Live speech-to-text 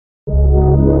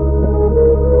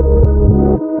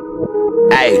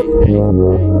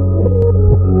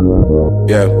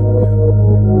Yeah.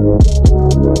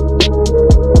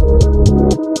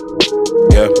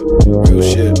 Yeah, real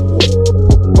shit.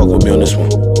 Fuck with me on this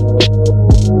one.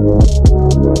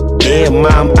 Yeah,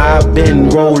 mom, I've been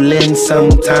rolling.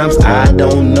 Sometimes I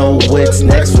don't know what's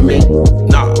next for me.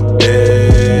 Nah,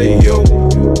 hey, yo.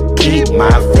 Keep my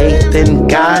faith in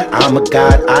God. I'm a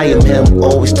God, I am Him.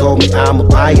 Always told me I'm a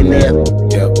pioneer.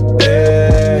 Yep.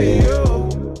 Hey, yo.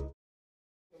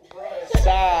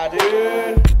 Side,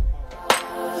 dude.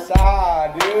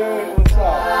 Side, dude. What's up?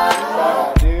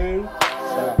 Side, dude.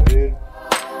 Side, dude.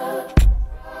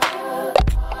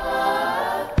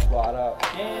 Squad up.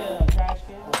 Damn, trash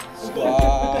can. Squad.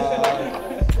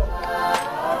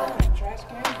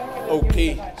 OP,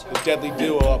 the deadly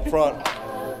duo up front.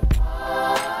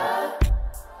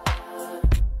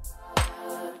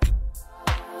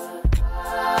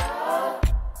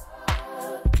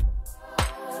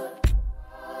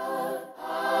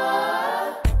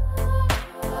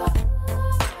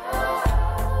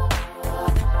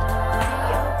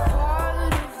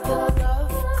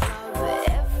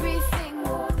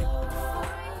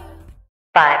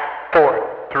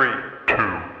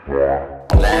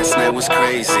 Last night was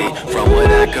crazy, from what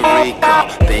I could recall.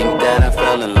 Think that I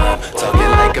fell in love,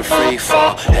 talking like a free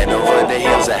fall. Head over the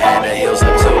hills, I had the heels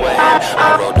up to a head.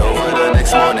 I rolled over the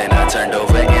next morning, I turned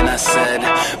over and I said,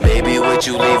 baby, would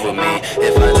you leave with me?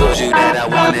 If I told you that I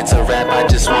wanted to rap, I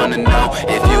just wanna know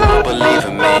if you would believe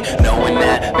in me. Knowing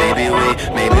that maybe we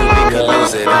could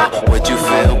lose it all. Would you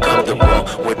feel comfortable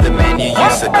with the man you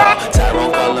used to call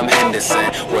Tyrone, call him Henderson?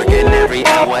 Working every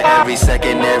hour, every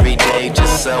second, every day,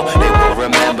 just so they will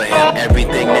remember him.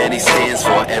 Everything that he stands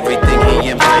for, everything he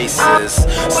embraces.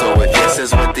 So if this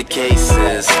is what the case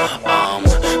is,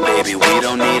 baby, we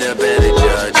don't need a better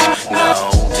judge. No,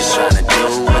 just trying to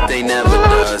do what they never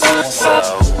does. So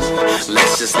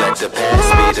let's just let the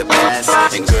past be the past.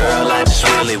 And girl, I just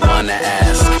really wanna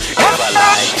ask if I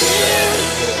like it.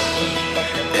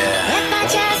 Yeah. If I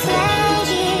just let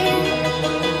you,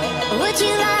 would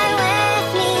you lie with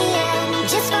me and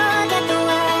just forget the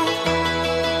world?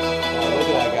 Look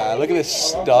at that guy. Look at this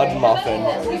stud muffin.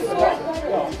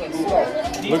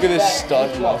 Look at this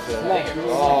stud muffin.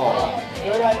 Oh.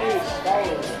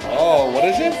 Oh, what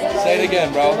is it? Say it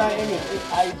again, bro.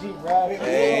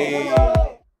 Hey.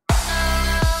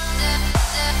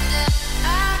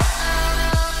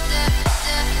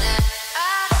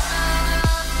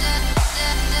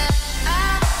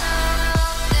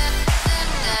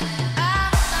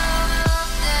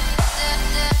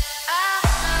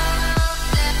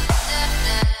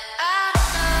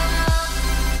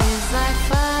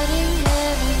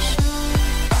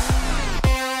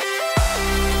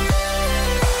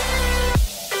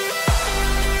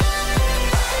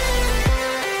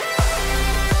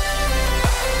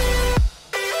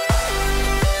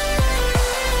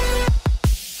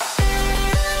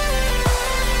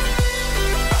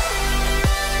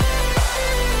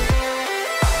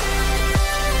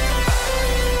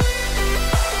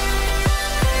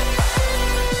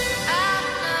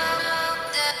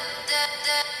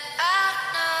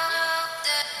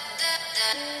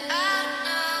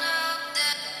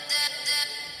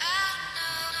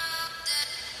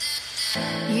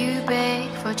 You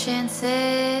beg for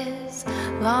chances,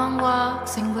 long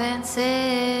walks and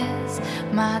glances.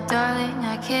 My darling,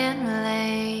 I can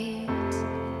relate.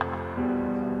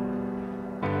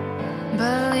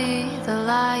 Believe the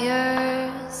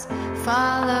liars,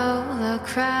 follow the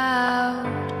crowd,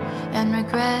 and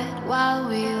regret while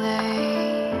we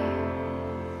lay.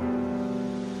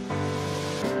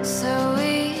 So we